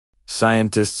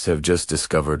Scientists have just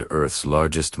discovered Earth's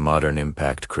largest modern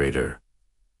impact crater,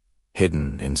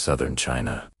 hidden in southern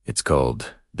China. It's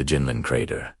called the Jinlin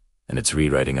Crater, and it's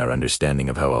rewriting our understanding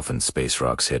of how often space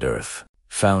rocks hit Earth.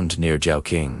 Found near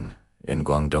Zhaoqing in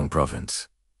Guangdong province.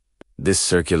 This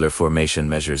circular formation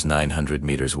measures 900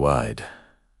 meters wide,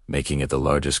 making it the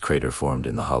largest crater formed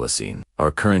in the Holocene,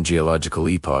 our current geological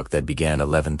epoch that began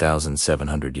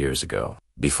 11,700 years ago.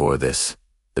 Before this,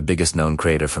 the biggest known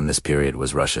crater from this period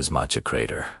was Russia's Macha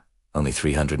crater, only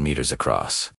 300 meters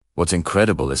across. What's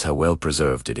incredible is how well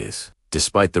preserved it is.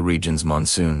 Despite the region's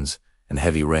monsoons and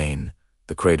heavy rain,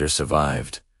 the crater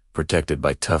survived, protected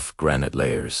by tough granite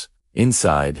layers.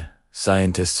 Inside,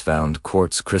 scientists found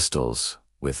quartz crystals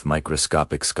with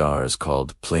microscopic scars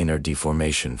called planar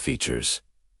deformation features,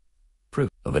 proof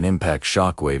of an impact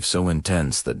shockwave so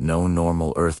intense that no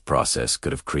normal Earth process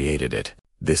could have created it.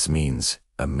 This means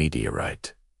a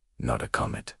meteorite, not a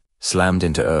comet, slammed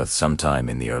into Earth sometime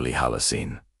in the early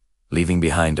Holocene, leaving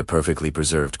behind a perfectly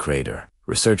preserved crater.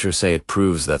 Researchers say it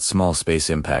proves that small space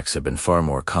impacts have been far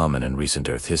more common in recent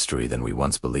Earth history than we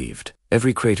once believed.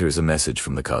 Every crater is a message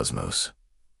from the cosmos,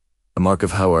 a mark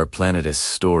of how our planet's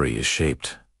story is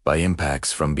shaped by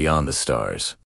impacts from beyond the stars.